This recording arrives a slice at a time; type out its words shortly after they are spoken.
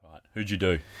Who'd you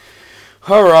do?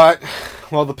 Alright.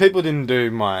 Well, the people didn't do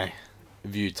my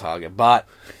view target, but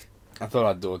I thought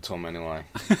I'd do it to them anyway.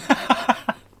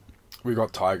 We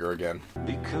got Tyga again.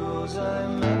 Because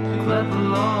I'm happy. Clap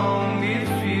along if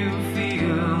you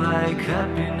feel like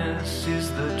happiness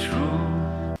is the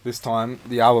truth. This time,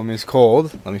 the album is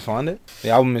called... Let me find it. The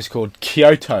album is called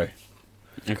Kyoto.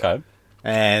 Okay.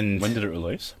 And... When did it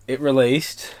release? It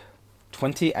released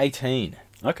 2018.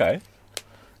 Okay.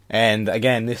 And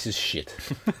again, this is shit.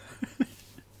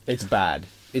 It's bad.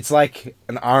 It's like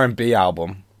an R&B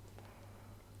album.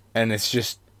 And it's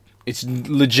just... It's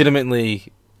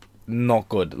legitimately not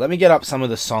good. Let me get up some of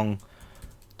the song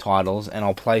titles and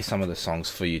I'll play some of the songs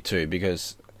for you too,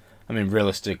 because, I mean,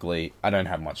 realistically, I don't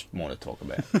have much more to talk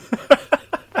about.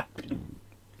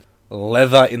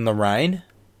 Leather in the Rain.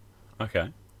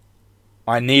 Okay.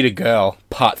 I Need a Girl,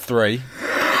 Part 3.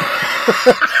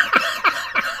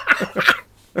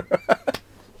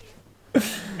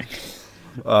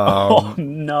 Oh,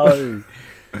 no.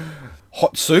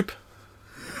 Hot Soup.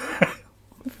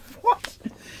 What?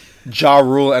 Ja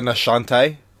Rule and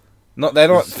Ashanti. They're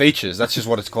not features, that's just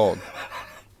what it's called.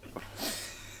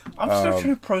 I'm still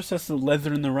trying to process the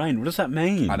Leather in the Rain. What does that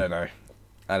mean? I don't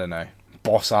know.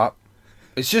 Boss Up.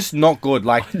 It's just not good.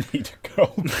 Like, I Need a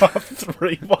Girl, Part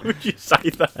 3. Why would you say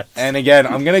that? and again,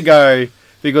 I'm going to go...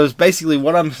 Because basically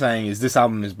what I'm saying is this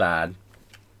album is bad.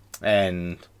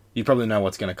 And you probably know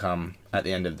what's going to come at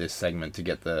the end of this segment to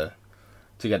get the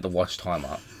watch time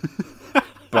up.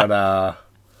 But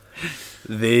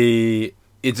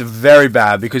it's very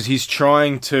bad because he's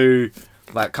trying to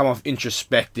like come off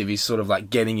introspective. He's sort of like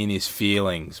getting in his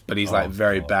feelings, but he's like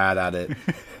very bad at it.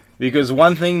 Because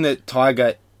one thing that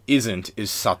Tyga isn't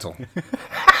is subtle.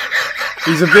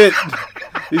 He's a bit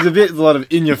a lot of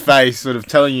in your face, sort of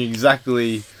telling you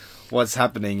exactly what's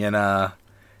happening. And I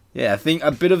think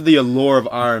a bit of the allure of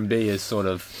R&B is sort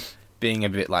of being a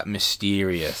bit like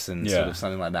mysterious and sort of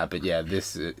something like that. But yeah,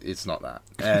 it's not that.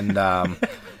 And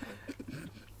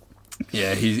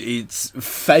yeah, it's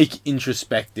fake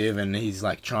introspective and he's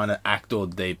like trying to act all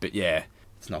deep. But yeah,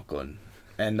 it's not good.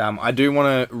 And I do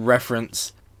want to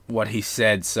reference what he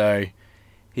said. So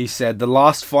he said the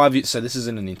last 5 years. So this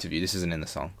isn't an interview. This isn't in the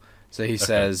song. So he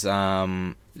says, so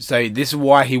this is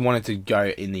why he wanted to go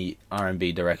in the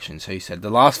R&B direction. So he said, the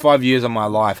last 5 years of my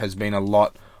life has been a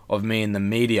lot of me in the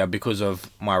media because of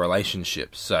my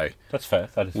relationships. So that's fair.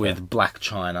 That is with fair. Blac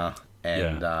Chyna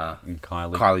and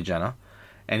Kylie Jenner.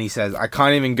 And he says, I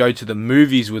can't even go to the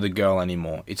movies with a girl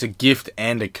anymore. It's a gift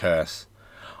and a curse.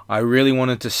 I really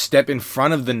wanted to step in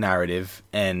front of the narrative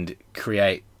and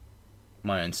create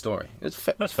my own story. That's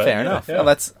fair enough. Yeah.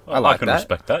 Well, I like can that.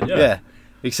 respect that, yeah.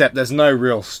 Except there's no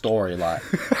real story. Like,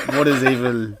 what is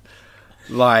even...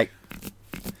 Like,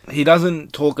 he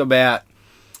doesn't talk about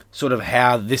sort of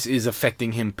how this is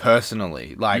affecting him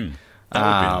personally. Like,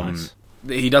 that would be nice.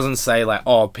 He doesn't say, like,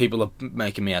 oh, people are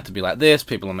making me out to be like this,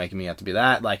 people are making me out to be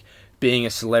that. Like, being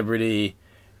a celebrity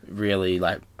really,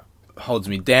 like, holds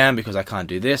me down because I can't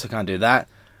do this, I can't do that.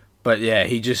 But, yeah,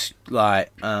 he just,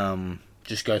 like,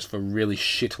 just goes for really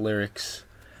shit lyrics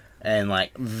and,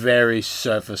 like, very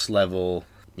surface level,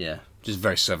 just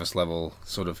very surface level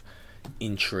sort of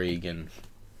intrigue and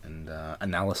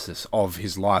analysis of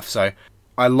his life. So,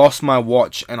 I lost my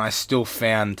watch and I still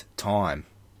found time.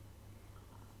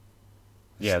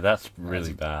 Yeah, that's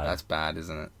really bad. That's bad,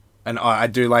 isn't it? And I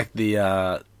do like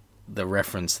the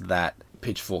reference that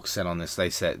Pitchfork said on this. They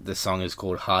said the song is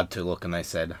called Hard to Look and they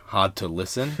said Hard to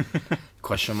Listen?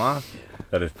 Question mark.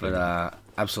 That is pretty But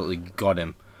absolutely got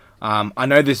him. I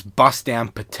know this bust down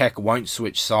Patek won't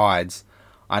switch sides.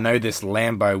 I know this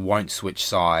Lambo won't switch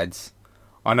sides.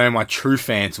 I know my true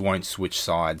fans won't switch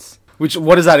sides.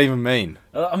 What does that even mean?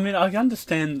 I mean, I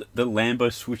understand that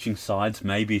Lambo switching sides,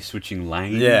 maybe switching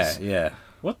lanes. Yeah.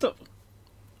 What the...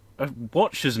 A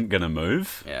watch isn't going to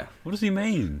move. Yeah. What does he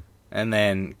mean? And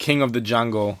then King of the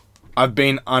Jungle. I've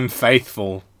been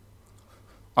unfaithful.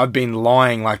 I've been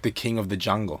lying like the King of the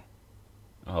Jungle.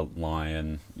 Oh,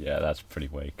 lion. Yeah, that's pretty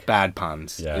weak. Bad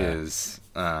puns. Yeah. Is,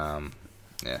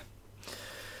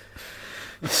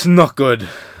 It's not good.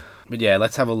 But yeah,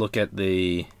 let's have a look at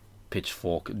the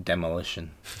Pitchfork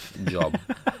demolition job.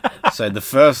 So the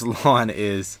first line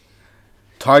is,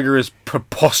 Tyga is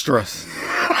preposterous.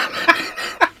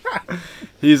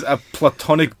 He's a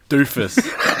platonic doofus.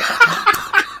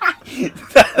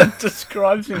 That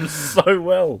describes him so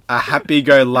well. A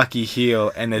happy-go-lucky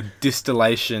heel and a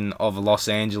distillation of Los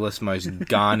Angeles' most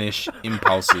garnish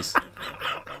impulses.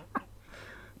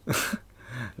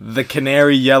 The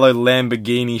canary yellow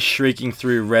Lamborghini shrieking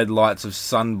through red lights of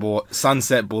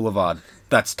Sunset Boulevard.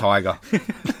 That's Tyga.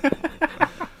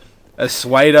 A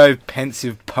pseudo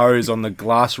pensive pose on the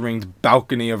glass-ringed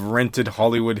balcony of rented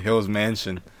Hollywood Hills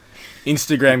mansion.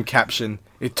 Instagram caption,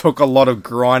 "It took a lot of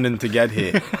grinding to get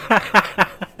here."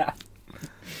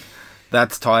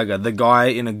 That's Tiger, the guy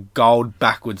in a gold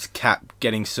backwards cap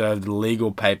getting served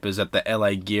legal papers at the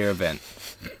LA Gear event.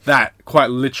 That, quite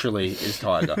literally, is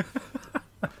Tiger.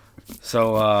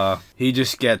 So, he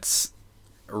just gets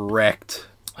wrecked.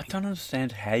 I don't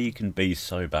understand how you can be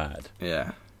so bad.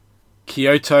 Yeah.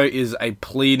 Kyoto is a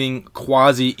pleading,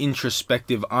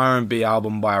 quasi-introspective R&B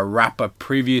album by a rapper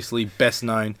previously best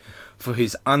known for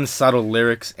his unsubtle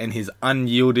lyrics and his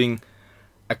unyielding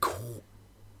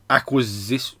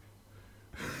acquisitiveness.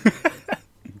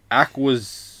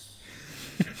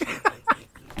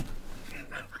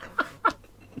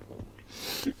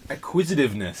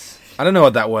 I don't know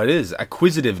what that word is.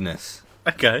 Acquisitiveness.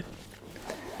 Okay.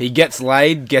 He gets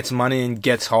laid, gets money, and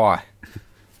gets high.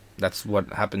 That's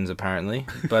what happens, apparently.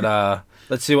 But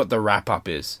let's see what the wrap-up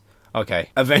is. Okay.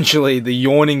 Eventually, the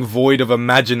yawning void of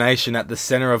imagination at the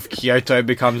center of Kyoto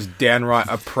becomes downright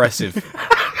oppressive.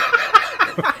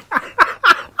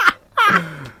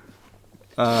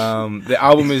 The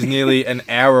album is nearly an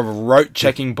hour of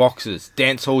rote-checking boxes.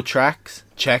 Dancehall tracks,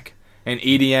 check. An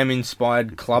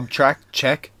EDM-inspired club track,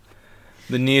 check.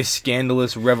 The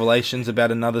near-scandalous revelations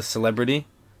about another celebrity,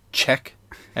 check.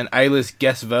 An A-list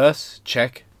guest verse,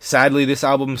 check. Sadly, this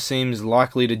album seems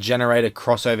likely to generate a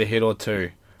crossover hit or two.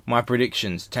 My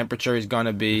predictions: Temperature is going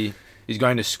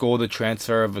to score the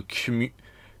transfer of a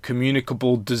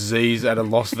communicable disease at a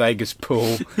Las Vegas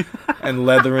pool, and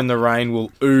Leather in the Rain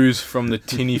will ooze from the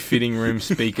tinny fitting room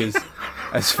speakers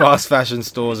as fast fashion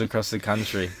stores across the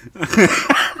country.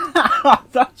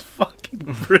 That's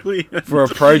fucking brilliant. For a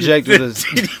project with a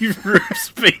tinny room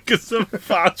speakers of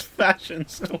fast fashion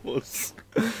stores.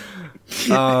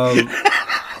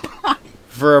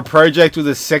 For a project with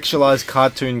a sexualized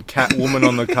cartoon Catwoman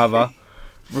on the cover,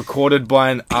 recorded by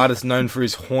an artist known for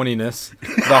his horniness,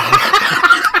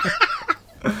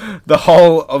 the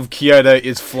whole of Kyoto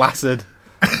is flaccid.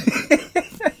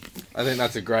 I think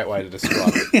that's a great way to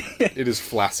describe it. It is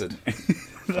flaccid.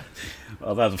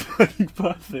 Oh, that's fucking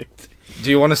perfect.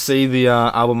 Do you want to see the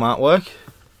album artwork?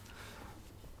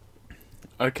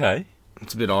 Okay.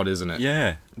 It's a bit odd, isn't it?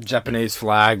 Yeah. Japanese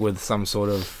flag with some sort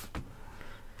of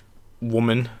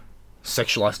woman,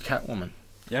 sexualized Catwoman.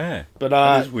 Yeah. But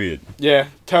that is weird. Yeah,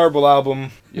 terrible album.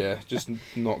 Yeah, just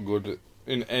not good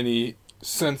in any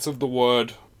sense of the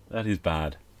word. That is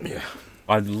bad. Yeah.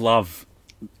 I love,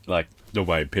 like, the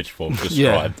way Pitchfork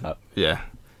described that. Yeah.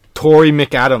 Tory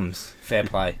McAdams. Fair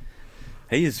play.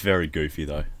 He is very goofy,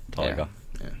 though, Tiger.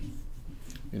 Yeah.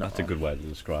 That's a good way to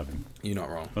describe him. You're not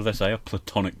wrong. What do they say? A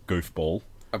platonic goofball?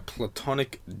 A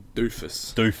platonic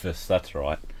doofus. Doofus, that's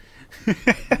right.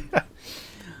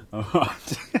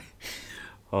 Alright.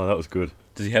 Oh, that was good.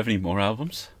 Does he have any more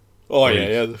albums? Oh,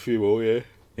 yeah, a few more, yeah.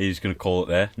 Are you just going to call it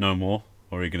there? No more?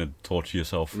 Or are you going to torture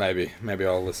yourself? Maybe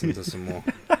I'll listen to some more.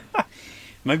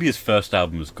 Maybe his first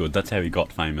album was good. That's how he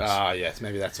got famous. Yes,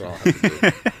 maybe that's what I'll have to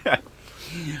do.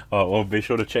 Alright, well, be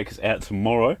sure to check us out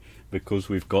tomorrow because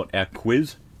we've got our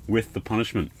quiz with the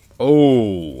punishment.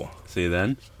 Oh. See you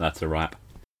then. That's a wrap.